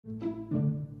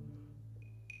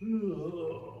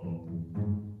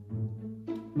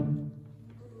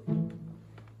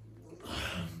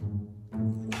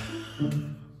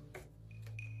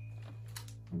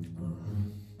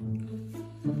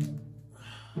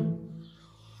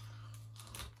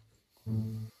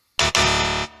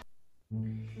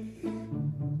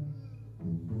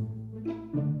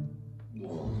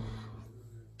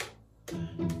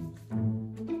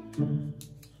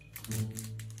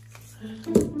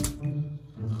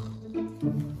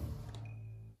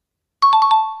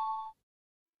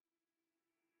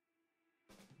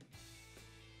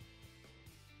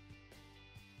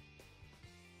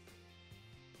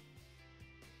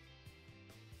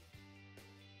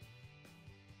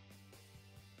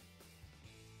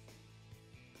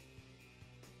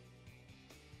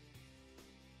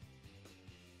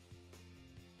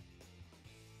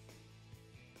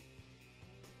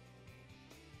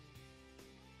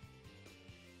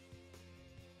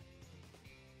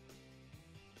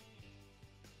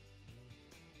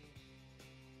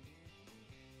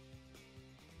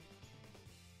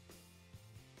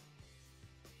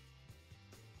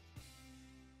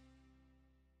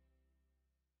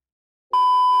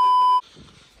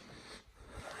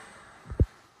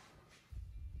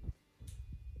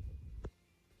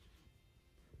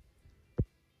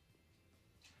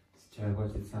Chciałem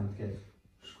właśnie sam takie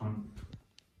shkon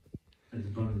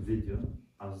të bënë video,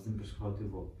 asë për shkati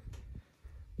vo.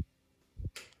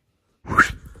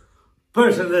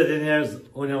 Përshëndetje njerëz,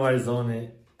 unë jam Arizonirr,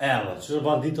 edhe që është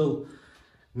bërë titull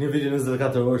një video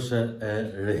 24 orëshe e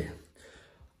re.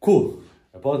 Ku?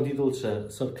 E bërë titull që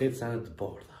sot këtë sanë të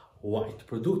Bardha, white,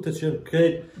 produkte që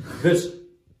këtë veç...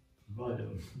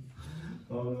 Vetem.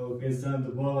 Po, këtë sanë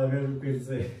të Bardha vetë këtë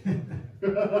se.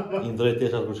 I ndrejt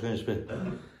teshat për shkojnë shpe.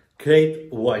 Krejt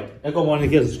white. E ko marrë një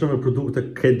kjesë shtu me produkte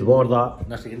krejt Bardha.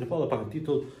 Nashtë e keni pa dhe pak në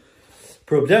titull.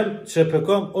 Problem që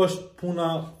përkom është puna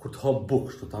kur të hap buk,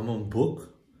 shtu ta më në buk.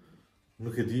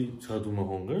 Nuk e di që ka du me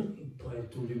hongër. Po e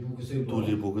tulli bukës e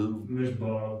Tulli bukë. Mesh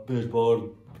bardh. Mesh bardh.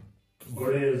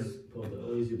 Brez. Po,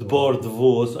 easy Të bardh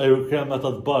vos, ajo krem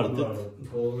ata të bardhët.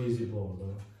 Po, easy bardh.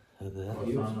 Edhe. Po,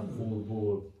 sana full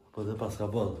bardh. Po dhe pas ka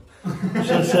bardh.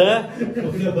 Shëse? Po,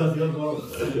 dhe pas ka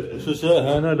bardh. Shëse,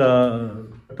 hëna da...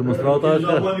 Të mostrata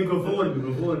është? Po,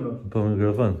 mikrofon. Po,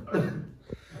 mikrofon.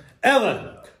 Edhe!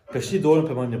 Peshti dorën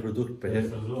për marrë një produkt për herë,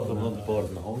 të më të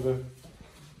bardhë me hongër.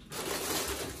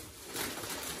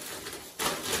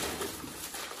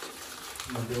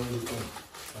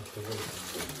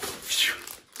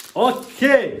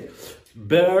 Okej!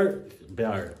 Bear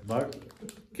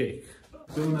cake.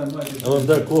 Edhe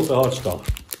ndër kofe ha qka.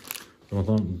 Të më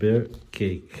thonë bear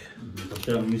cake.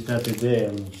 Që më ishte atë ideja,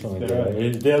 më Shumë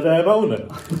ideja dhe e ba une.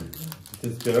 të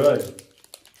inspiroj.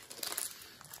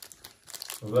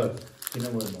 Vërë, kina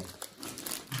më e më.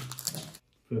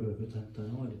 Për të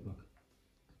noli pak.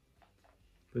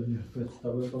 Për një, për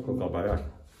të bëjë pak. Ko ka bajak.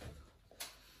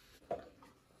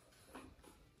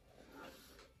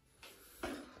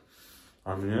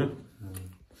 A mirë?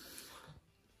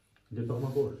 Dhe pak më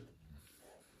bosh.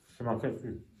 Se ma këtë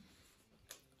ty.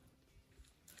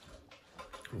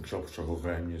 Në kësha për që ko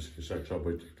krejmë njës, kësha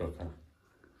bëjt TikTok, ha?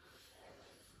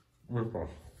 Më po.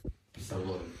 Pisa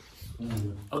vërë.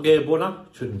 Okej, bona,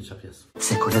 qërë një qa pjesë.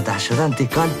 Se kur e dashuron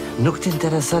dikon, nuk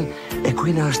t'intereson e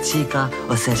kujna është qika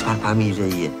ose çfarë familje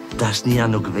je. Dashnia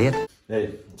nuk vet. Ej,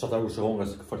 qa ta rushe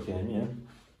hongër se këfar kjene një,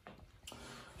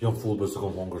 jam full bërë se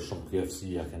kom hongër shumë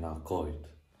KFC-a kena kajt.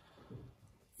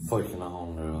 Faj kena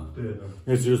hongër, ha?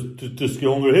 Një që të s'ke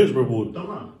hongër hesh për but.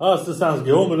 A, së sen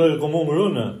s'ke hongër, dhe kom hongër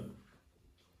unë.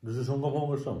 Dhe që shumë kom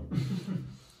hongër shumë.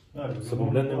 Se po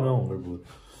blendi me hongër but.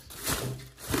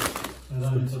 Edhe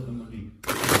një sot të më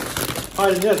likë.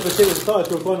 Hajde njështë për qekës taj,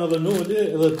 kërkojnë edhe nulli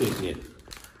edhe tikni.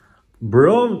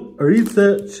 Brom Rice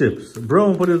Chips.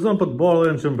 Brom për rizon për të bardha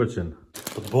e në 100%.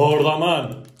 Për të bardha, man!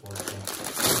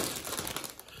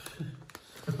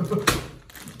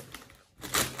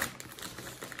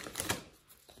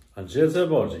 A në gjithë se e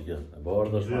bardha që kja? E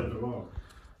bardha është man.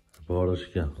 E bardha që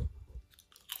kja.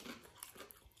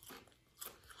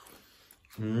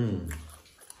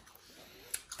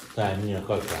 Ta e një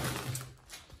kërka.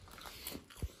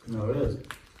 Në rëzë.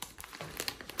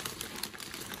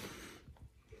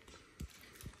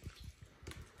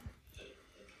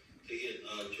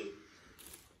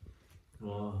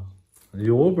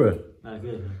 Jo, bre. A,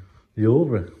 këtë. Jo,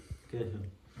 bre. Këtë.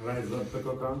 Rajzë për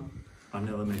kokan. A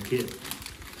në edhe me këtë.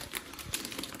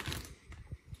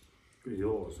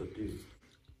 Jo, se ti.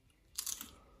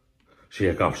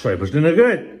 Që e ka fshoj për shdi në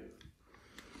gëjt.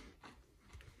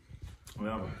 O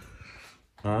jam.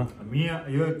 Ha? A mija,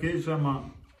 jo e keqa, ma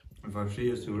me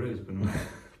fashije së urejës për në.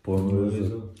 Po në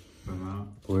rëzë. Për në.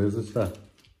 Po rëzë qëta.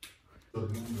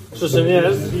 Słyszę,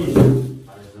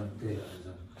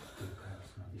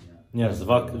 nie, z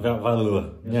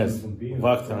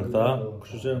waktanta,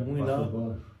 krzyże mójna,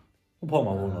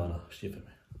 upoma mójna, ściepy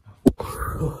mnie.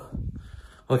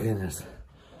 Okej, nie.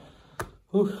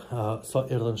 Så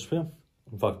dan speel.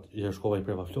 Vakt, je school bij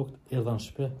preva vlucht. Dan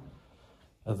speel.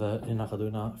 En in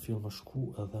Agaduna film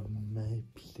school. En mij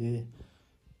ple.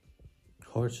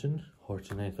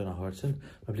 Hartsen heet dan Hartsen.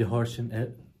 Maar ple Hartsen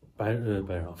bij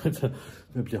Ramet.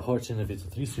 Maar ple Hartsen en weet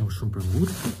het drie zijn super moed.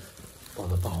 Oh,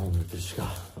 dat honger is scha.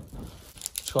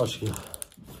 Schaschia.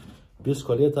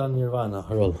 Biscoleta Nirvana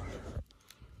Harold.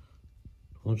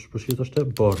 Ons precies als de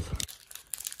bord.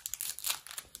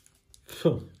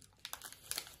 Zo.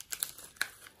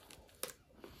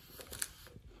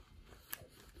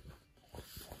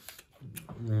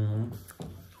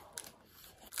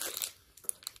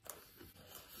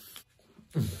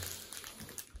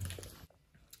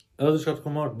 Edhe shka të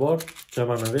këmarë të barë, që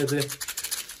ma me veti.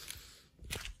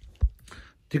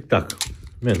 Tik-tak,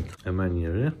 mint, e me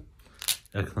njëri.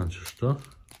 E këthan qështu.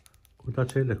 Kur ta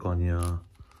qele ka një...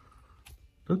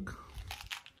 Tëk.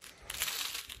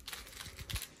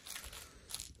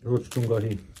 Që nga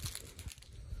hi.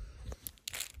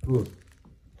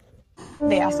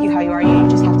 They ask you how you are, you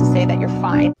just have to say that you're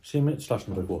fine. Shimi, qëtash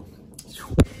në përko.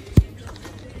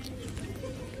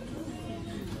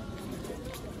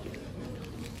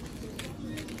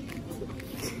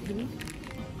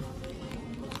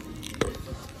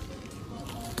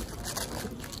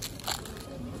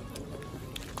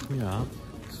 Ja.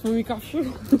 Som vi kaffe.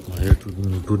 Ja,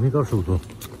 tu një kafshu këtu.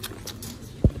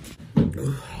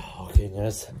 Okej,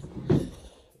 njerëz.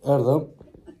 Erdhëm.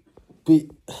 Pi.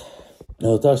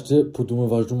 Edhe tash që po du me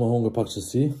vazhdu me hongër pak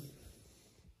qësi.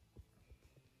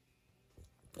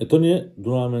 E të një, du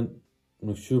me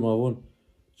këqyrë ma vonë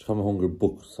që ka me hongër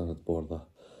bukë sa në të bardha.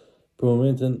 Për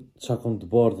momentin që kam të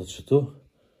bardha që tu,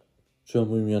 që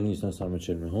mu im janë njësë nësa me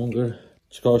qenë me hongër.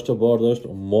 Qka është të bardha është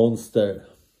Monster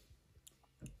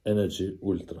Energy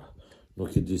Ultra.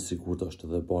 Nuk i di sigur të është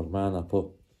edhe bardh mena, po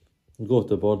në gotë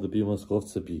të bardh dhe pi më s'kotë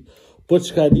se pi. Po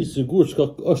qka e di sigur qka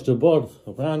është të bardh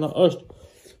mena është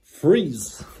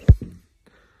Freeze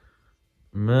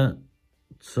me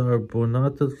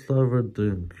carbonated flower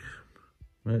drink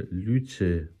me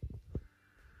lyqe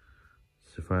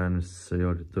si fa janë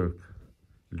seriali tërk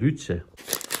lyqe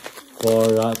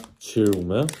fara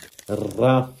qirume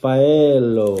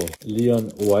Raffaello Leon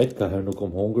White ka herë nuk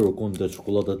kom hongër u kun dhe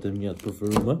qokolatat e mija të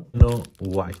preferume no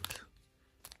White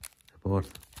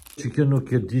që kjo nuk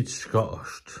e di qka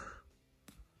është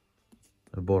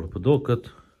e bardh për doket.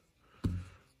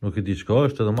 Nuk e di qka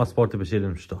është edhe mas parti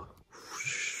pëqelim qëta.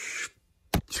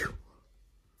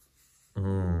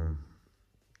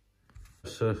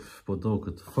 Shef, po do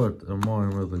këtë fërt e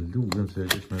marim edhe lugën që e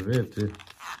kish me veti.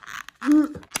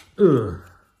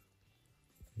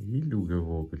 I lugë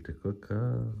vogël të këka.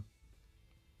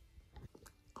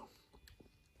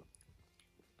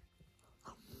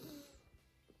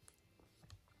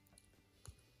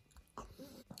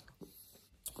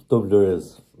 Të vlërez,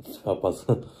 qa pas.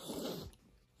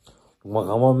 Ma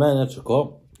ka marrë menja që ka,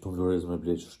 të vlorez me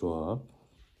blej që shtu ha,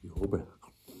 jo bre.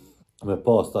 Me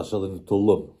pas tash edhe një të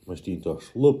lëp, me shtin të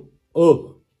është lëp,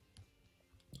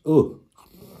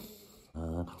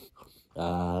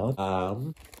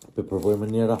 Pe përvoj me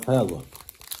një Raffaello.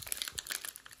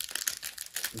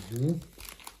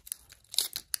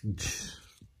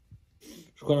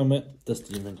 Shkona me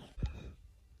testimin.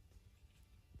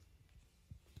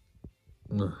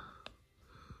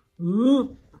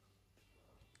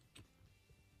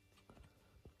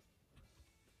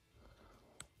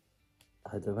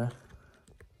 Hajde be.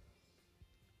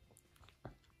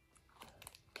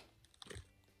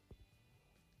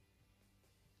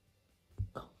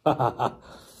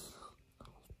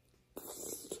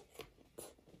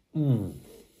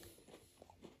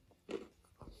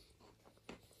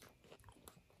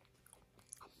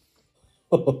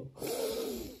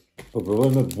 Po provoj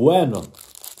me bueno.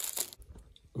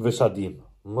 Veshadim.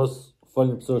 Mos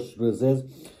falni pse është shfrytëzes,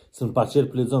 se në paqer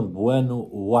plezon bueno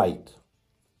white.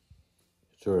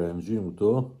 Qërë e mëgjim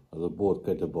këtu, edhe bëhet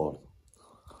këtë e bardhë.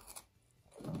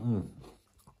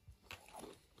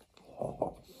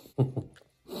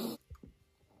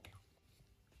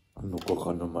 Nuk o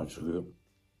ka në ma që gë.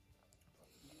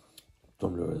 Të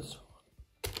më lërez.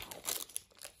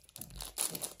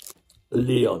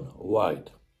 Leon White.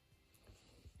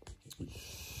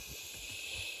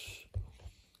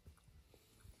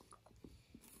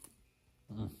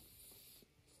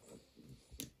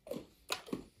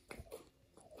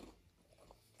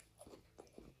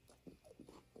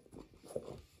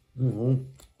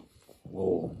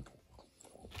 Oh.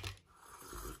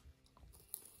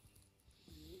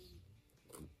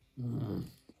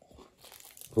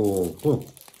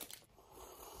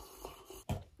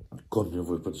 Kom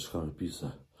nevoj për të shka me pisa.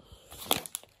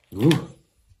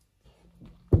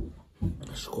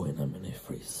 Shkojna me një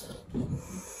frizë.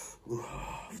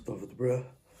 Ftofët bre.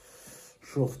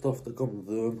 Shumë ftofët e kom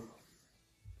dhëm.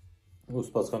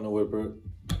 S'pas ka nevoj për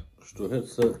kështu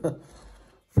hetë se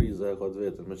friza e ka të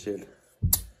vetën me qelë.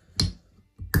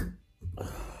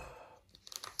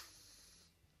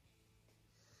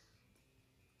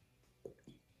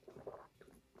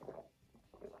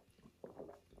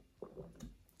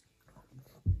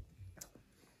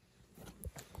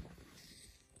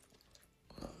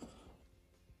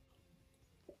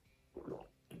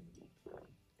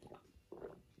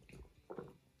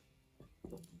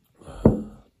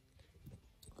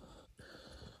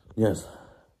 Yes.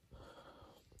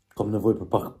 Kom nevoj për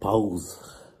pak pauzë.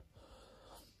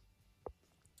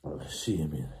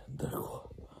 Shihemi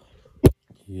ndërkohë.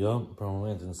 Jo, për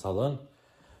momentin salën.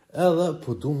 Edhe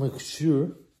po du me këshyr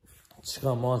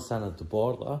çka ma senet të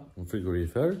bardha në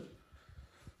frigorifer.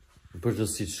 Në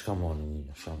përgjithësi çka ma në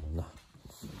një shambull, na.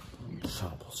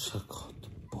 Shambull, çka ka të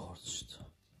bardhë qëtë.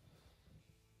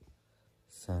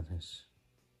 Senesh.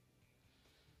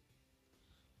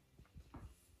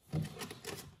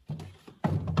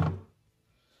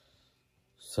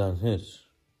 Sen hiç.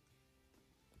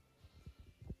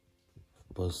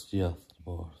 Pas djath të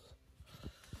bardhë.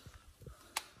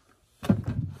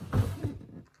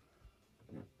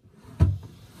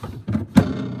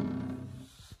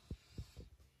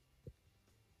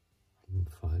 Më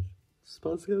falj.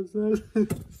 S'pas ka zërë.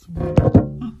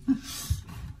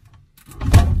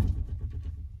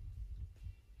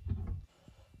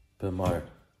 Për marrë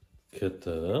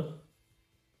këtë.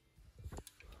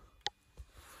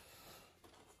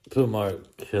 Për marrë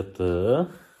këtë.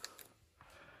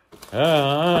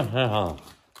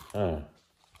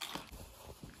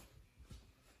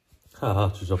 Ha,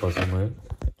 që që pasë më e?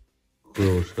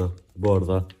 Kërë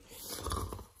bardha.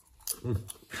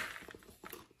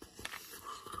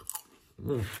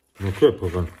 Nuk e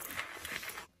përën.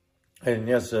 E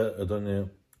njëse e do një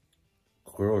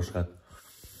kërëshkat.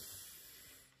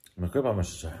 Me këpa me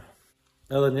shqe.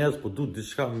 Edhe njëse po du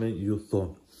diçka me ju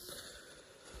thonë.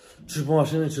 Qështë po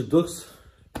mashinin që dëks,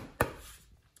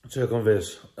 që e kom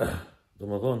vesh, do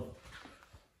më thonë,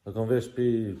 e kom vesh pi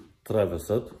 3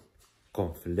 vesët, kom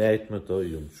flejt me të,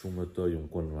 jom qumë me të, jom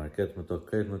konë në market me të,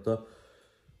 krejt me të,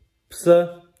 pse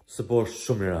se po është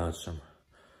shumë i rahatshëm.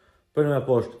 Për një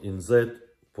po është i nëzet,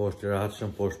 po është i rahatshëm,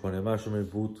 po është për një me shumë i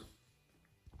but,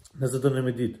 nëse të në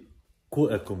me ditë, ku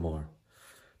e ku marë,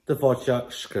 të faqja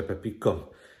shkrepe.com.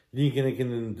 Linkin e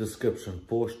keni në description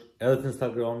poshtë, edhe të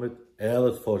Instagramit, edhe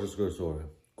të faqës kryesore.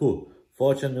 Ku?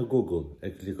 Faqja në Google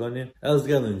e klikoni, edhe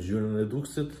zgjidhni ngjyrën e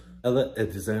duksit, edhe e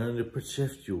dizajnoni për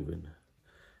qeft juvin.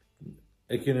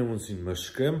 E keni mundësinë me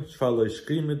shkrim, çfarë lloj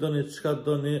shkrimi doni, çka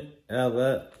doni, edhe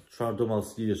çfarë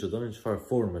domallësie që doni, çfarë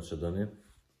forme që doni.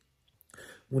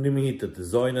 Unë më hitë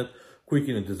dizajnet, ku i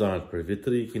keni dizajnet për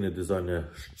vitri, keni dizajne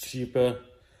shqipe,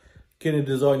 keni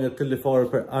dizajne telefare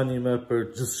për anime,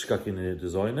 për gjithë shka keni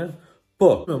dizajne,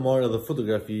 po, me marrë edhe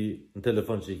fotografi në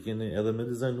telefon që i keni edhe me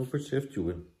dizajnu për qeft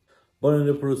juve. Bërë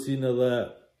në përësin edhe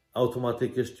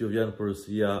automatikisht ju vjen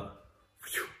përësia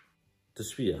të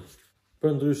shpia. Për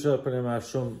ndryshe, për një me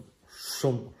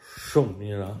shumë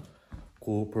mira,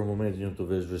 ku për momentin ju të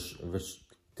vesh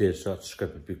tesha të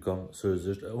shkrepe.com,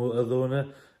 sërëzisht, edhe une,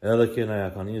 edhe kena ja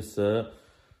ka një se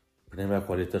për një me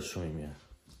kualitet shumë i mirë.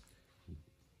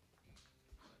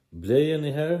 Bleje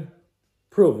një herë,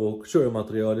 provo, këqore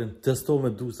materialin, testo me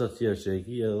dusa tjerë që e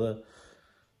ki edhe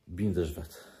bindesh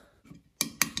vetë.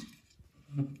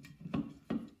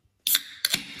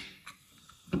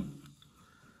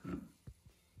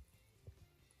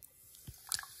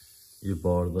 I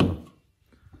bardha,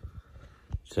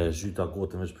 që e zhyta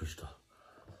gotën veç për shta.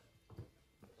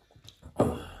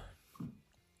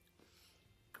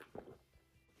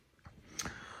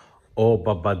 O,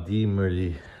 babadi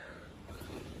mërli.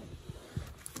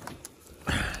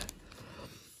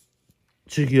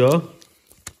 Që kjo,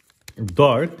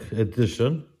 Dark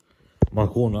Edition,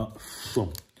 makona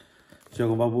shumë. Që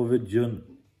ako babu vetë gjënë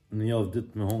një javë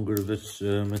ditë me hongër veç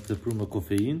me të pru me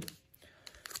kofein.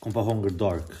 Kom pa hongër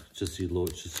Dark që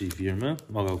si firme,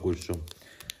 ma ka kush shumë.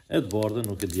 E të bardhe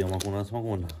nuk e dhja makona së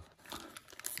makona.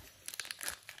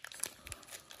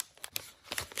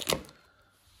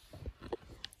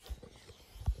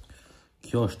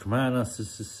 Kjo është mena si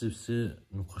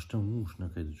nuk është të mush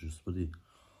në kajtë që së pëdi.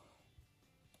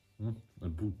 E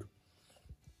butë.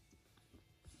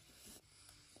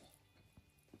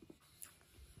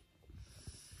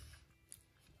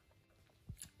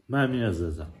 Me mirë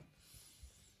zeza.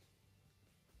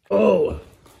 Oh!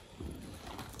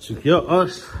 Që kjo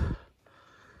është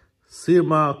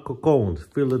sirma kokond,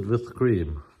 filled with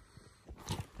cream.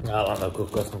 Alla në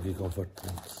kokos nuk I komfort.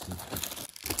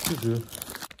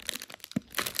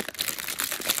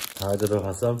 Hajde do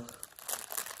Hasan.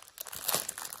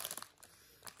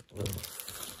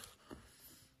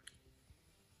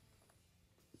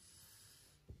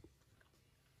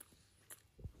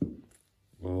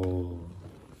 Oh.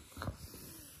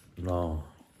 No.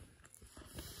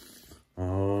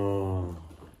 Oh.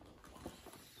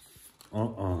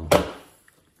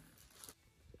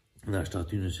 Na është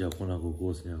aty në që jakona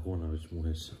kokos, një jakona veç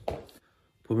muhes.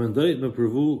 Po mendoj me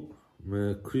përvu me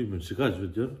krymën, që ka që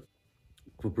video?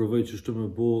 Po provoj që shtu me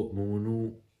bo, më mënu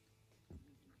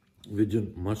videon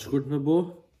ma shkurt me bo,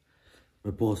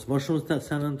 me pas ma shumë të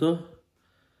senën të,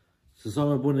 se sa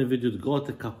me bo një video të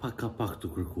gate ka pak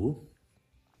të kërku.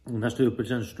 Në ashtu ju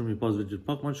përqenë që shtu me pas video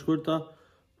pak ma shkurta,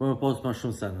 po me pas ma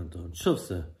shumë senën të. Në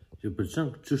qëfëse, ju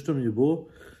përqenë që shtu me ju bo,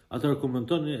 atër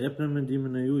komentoni, ep në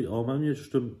mendimin e juj, a ma mirë që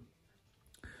shtu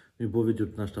me bo video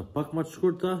të nashta pak ma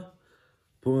shkurta,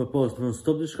 po me pas non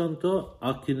stop të shkanë të, a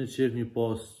kini qef një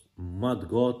pas ma të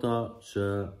gata që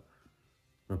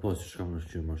me pas që shkam në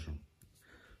shqyë ma shumë.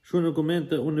 Shkruaj në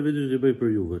komente, unë në video që I bëj për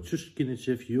juve, qështë kini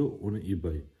qef ju, unë I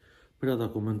bëj. Për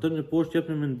ata komentoni në poshtë, jep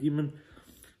në mendimin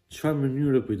çfarë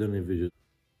mënyre po I doni video.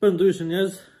 Për ndryshe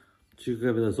njerëz, që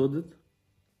ka vetë sotit.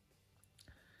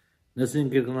 Nëse një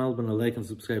kërë kanal, bënë like and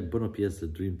subscribe, bënë pjesë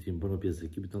e Dream Team, bënë pjesë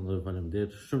e ekipit të ndërë,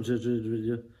 faleminderit. Shumë që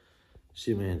video,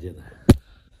 shime një tjetër.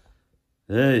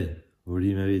 Hey,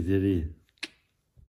 urime vit I ri.